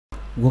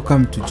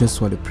Welcome to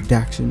Siwale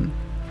production,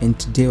 and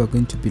today we're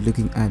going to be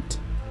looking at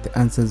the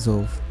answers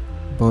of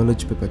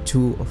Biology paper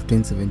 2 of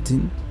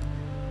 2017,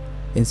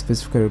 and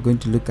specifically we're going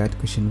to look at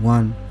question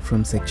 1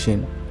 from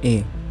section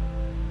A.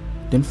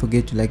 Don't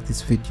forget to like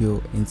this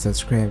video and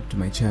subscribe to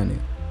my channel.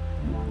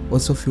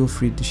 Also feel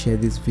free to share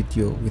this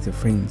video with your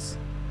friends.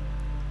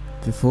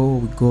 Before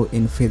we go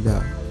any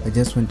further, I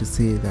just want to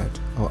say that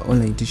our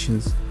online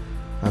tuitions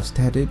have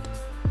started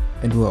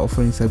and we're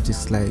offering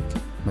subjects like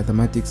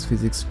mathematics,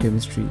 physics,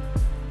 chemistry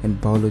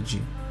and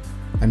biology,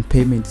 and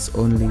payment is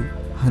only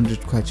 100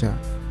 kwacha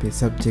per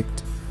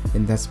subject,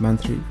 and that's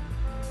monthly.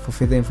 For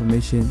further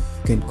information,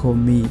 you can call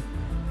me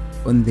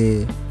on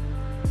the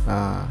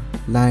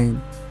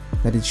line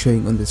that is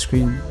showing on the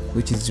screen,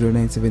 which is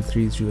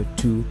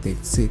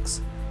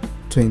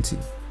 0973023620.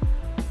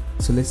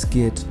 So let's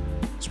get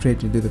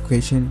straight into the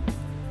question.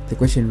 The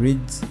question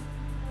reads,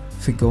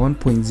 figure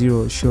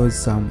 1.0 shows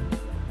some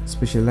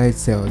specialized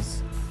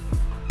cells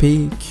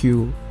P,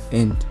 Q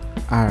and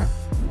R.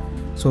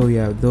 So we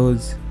have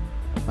those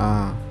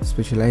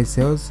specialized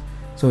cells.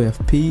 So we have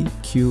P,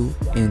 Q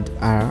and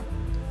R.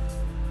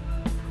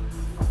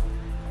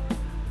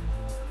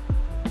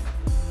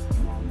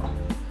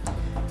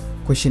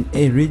 Question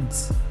A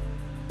reads,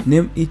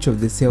 name each of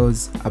the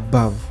cells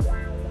above.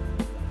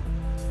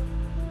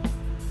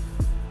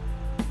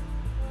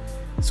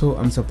 So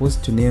I'm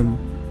supposed to name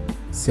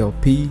cell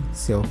P,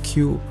 cell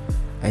Q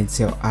and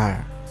cell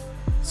R.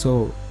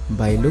 So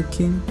by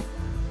looking,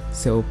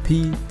 cell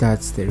P,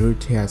 that's the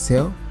root hair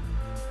cell,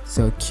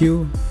 cell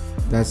Q,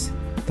 that's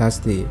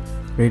the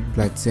red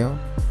blood cell,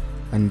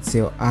 and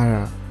cell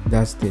R,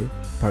 that's the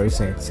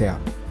palisade cell.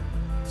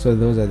 So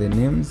those are the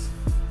names.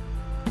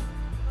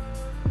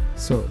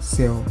 So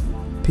cell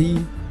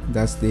P,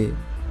 that's the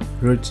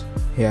root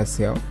hair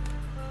cell,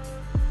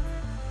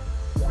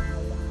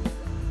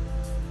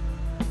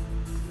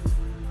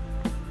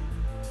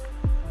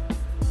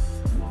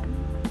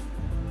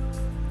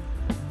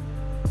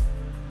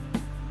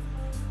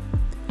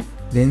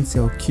 then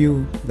cell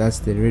Q, that's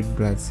the red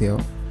blood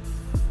cell,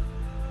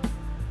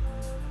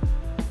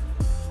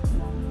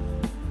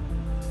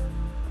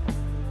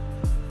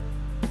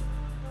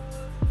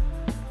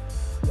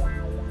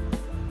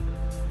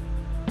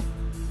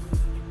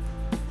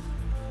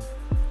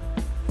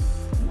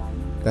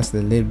 that's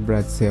the red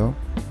blood cell,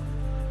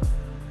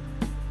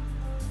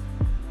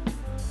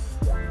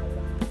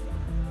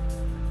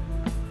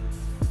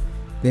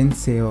 then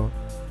cell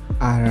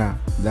R,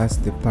 that's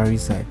the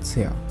palisade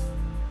cell.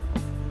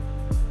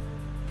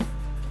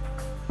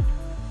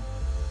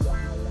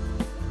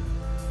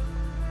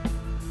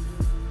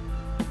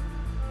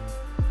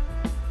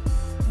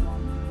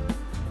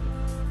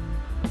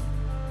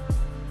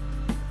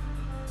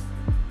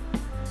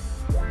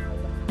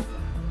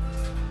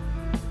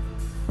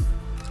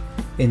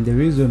 And the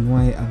reason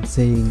why I'm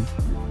saying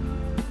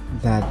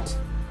that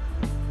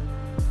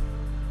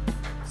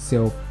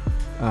cell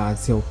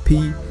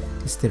P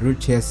is the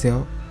root hair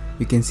cell,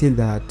 you can see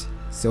that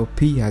cell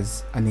P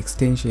has an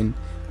extension,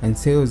 and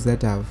cells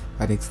that have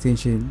an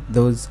extension,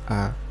 those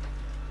are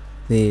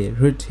the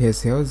root hair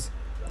cells.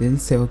 Then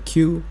cell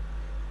Q,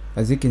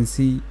 as you can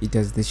see, it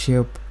has the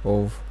shape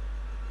of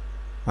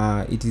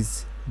it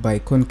is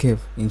biconcave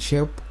in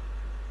shape,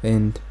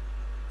 and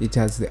it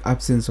has the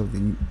absence of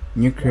the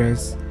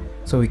nucleus,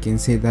 so we can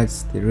say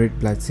that's the red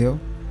blood cell.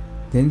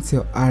 Then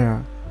cell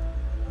R,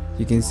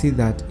 you can see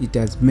that it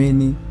has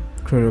many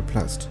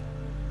chloroplasts,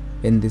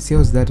 and the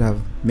cells that have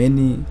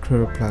many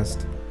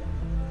chloroplasts,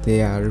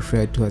 they are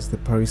referred to as the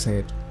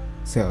palisade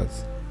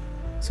cells.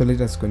 So let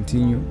us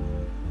continue.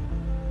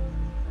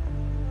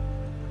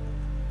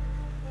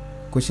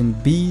 Question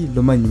B,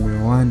 Loma number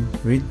 1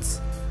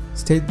 reads,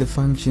 state the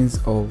functions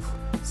of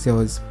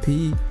cells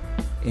P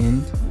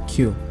and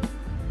Q.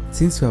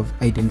 Since we have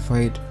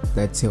identified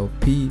that cell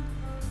P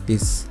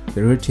is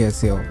the root hair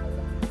cell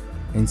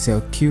and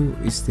cell Q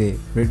is the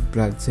red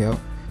blood cell,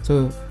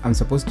 so I'm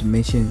supposed to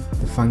mention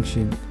the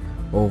function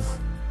of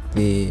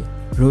the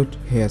root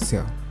hair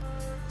cell.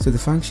 So the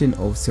function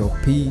of cell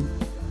P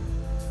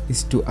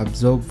is to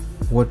absorb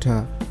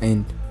water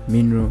and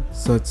mineral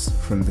salts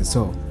from the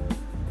soil.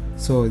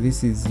 So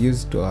this is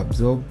used to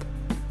absorb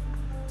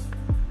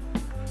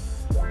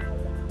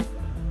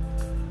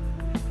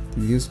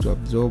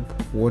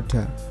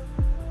water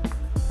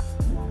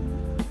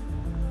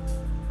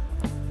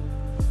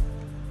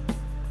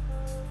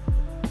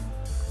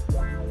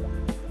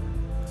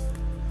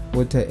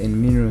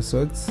and mineral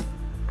salts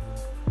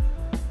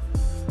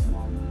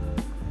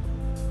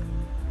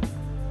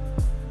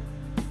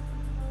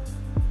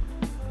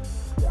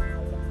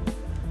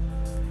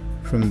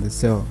from the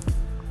cell.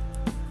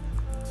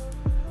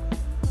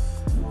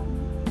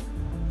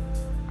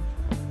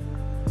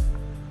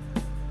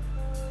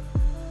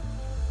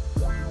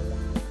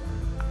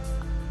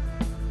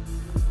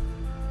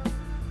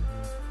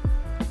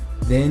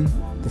 Then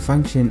the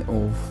function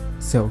of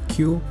cell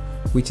Q,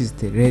 which is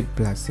the red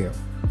blood cell.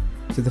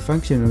 So the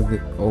function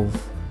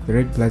of the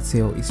red blood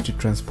cell is to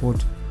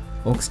transport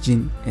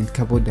oxygen and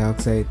carbon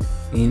dioxide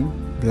in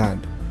blood.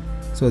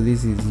 So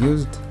this is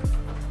used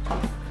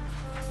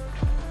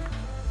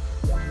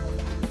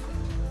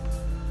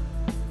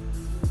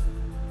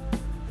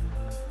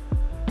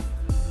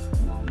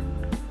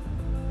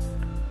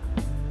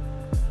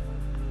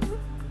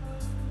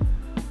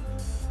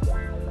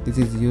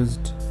which is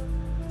used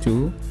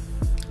to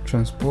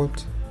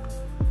transport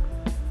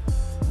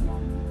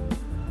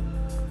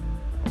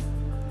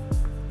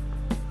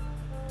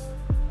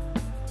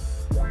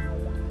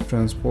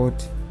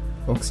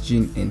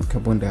oxygen and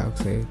carbon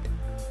dioxide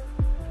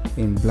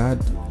in blood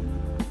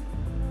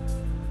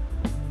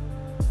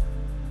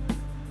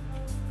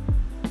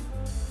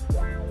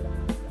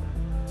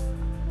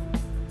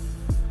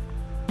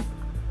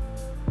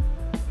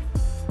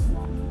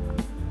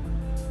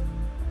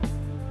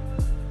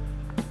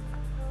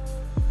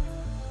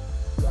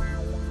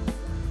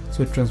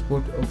so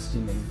transport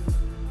oxygen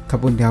and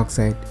carbon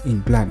dioxide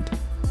in blood.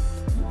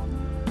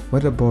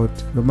 What about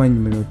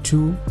Roman numeral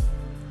 2?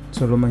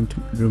 So Roman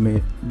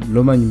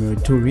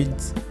numeral 2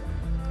 reads,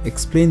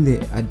 explain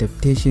the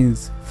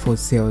adaptations for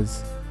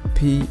cells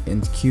P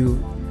and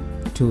Q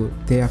to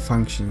their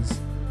functions.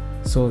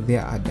 So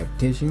their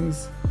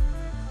adaptations,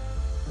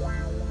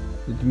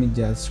 let me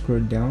just scroll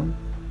down.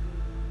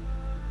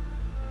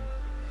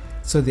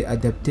 So the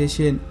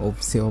adaptation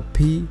of cell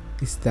P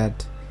is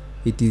that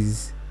it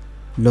is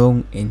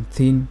long and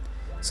thin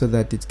so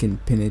that it can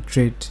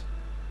penetrate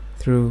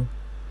through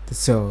the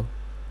cell.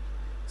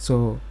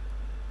 So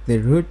the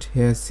root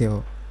hair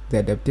cell, the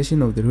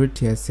adaptation of the root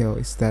hair cell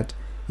is that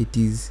it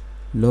is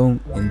long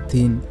and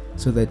thin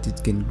so that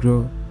it can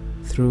grow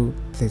through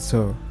the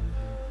cell.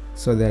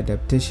 So the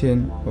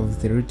adaptation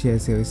of the root hair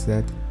cell is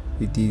that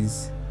it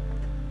is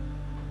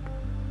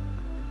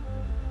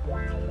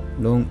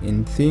long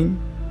and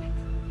thin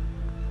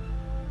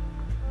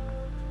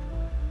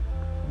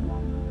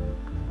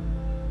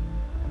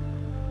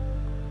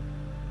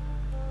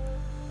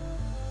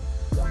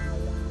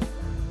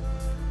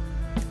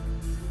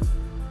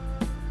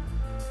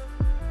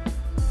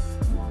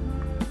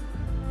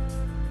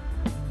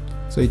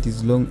so it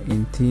is long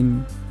and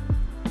thin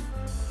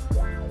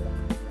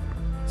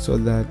so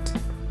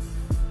that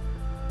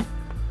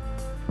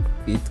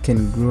it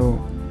can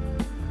grow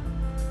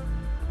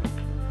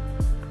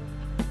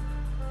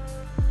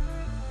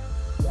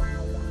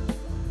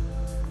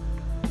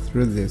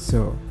through the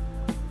cell.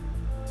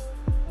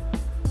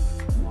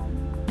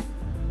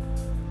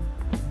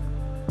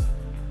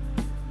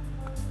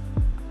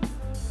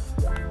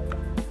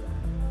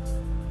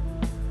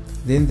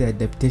 Then the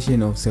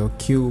adaptation of cell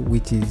Q,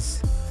 which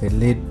is the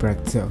lead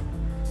bract cell.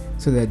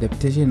 So the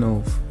adaptation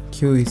of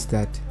Q is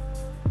that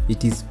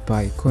it is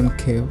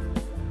biconcave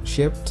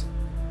shaped,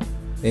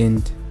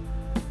 and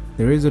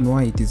the reason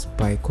why it is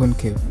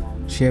biconcave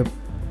shaped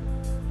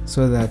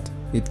so that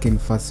it can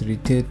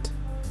facilitate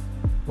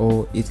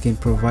or it can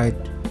provide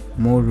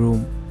more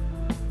room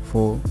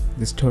for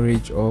the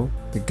storage of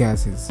the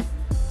gases.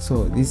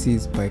 So this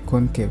is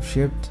biconcave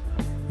shaped,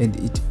 and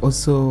it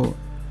also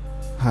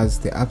has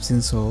the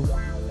absence of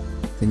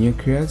the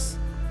nucleus.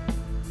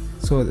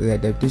 So the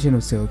adaptation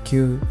of cell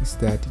Q is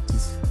that it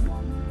is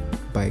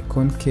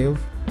biconcave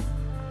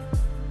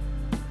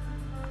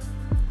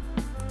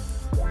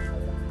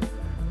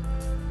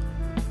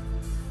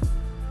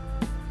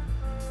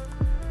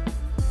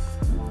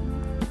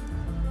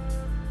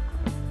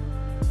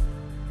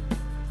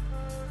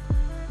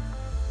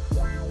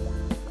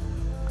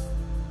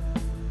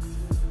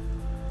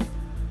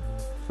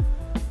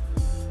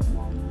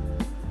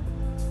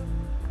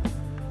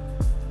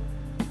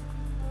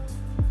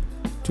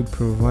to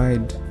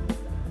provide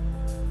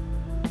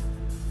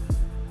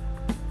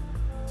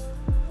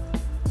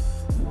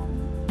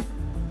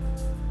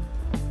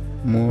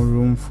more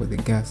room for the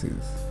gases.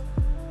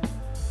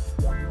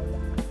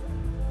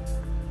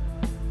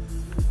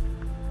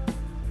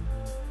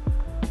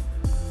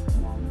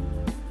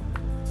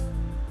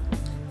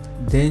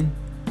 Then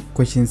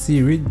question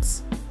C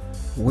reads,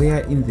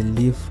 where in the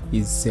leaf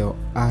is cell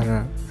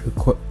R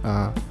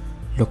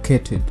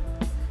located?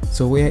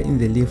 So where in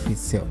the leaf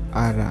is cell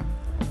R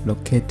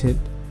located?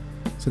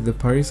 So the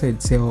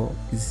palisade cell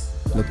is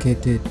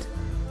located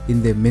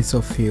in the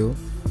mesophyll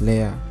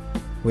layer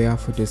where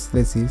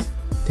photosynthesis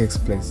takes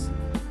place.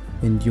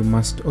 And you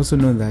must also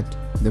know that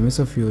the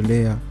mesophyll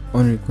layer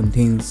only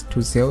contains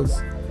two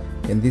cells,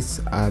 and these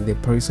are the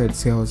palisade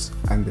cells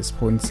and the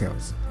spawn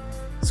cells.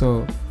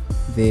 So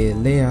the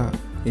layer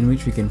in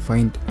which we can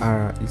find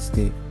R is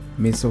the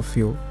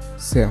mesophyll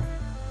cell.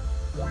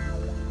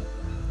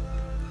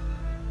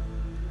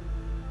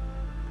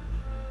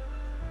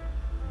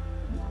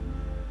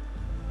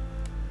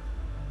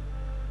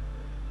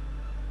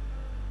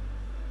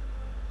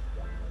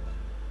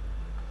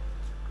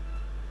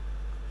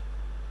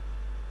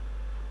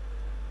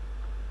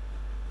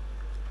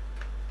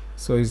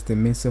 So it's the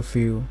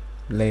mesophyll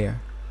layer.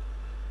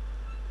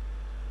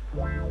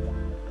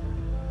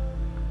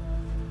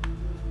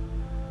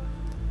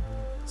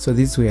 So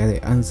these were the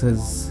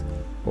answers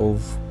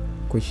of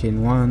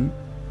question 1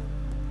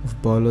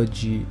 of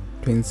Biology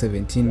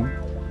 2017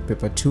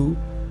 paper 2.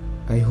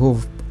 I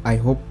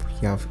hope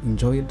you have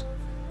enjoyed.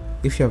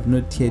 If you have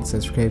not yet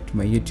subscribed to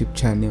my YouTube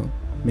channel,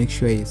 make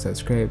sure you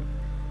subscribe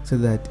so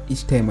that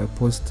each time I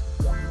post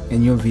a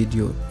new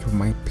video you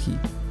might be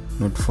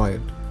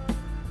notified.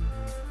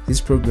 This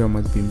program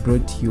has been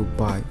brought to you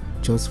by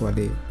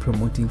Siwale,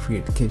 promoting free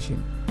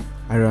education.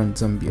 around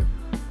Zambia.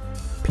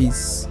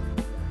 Peace.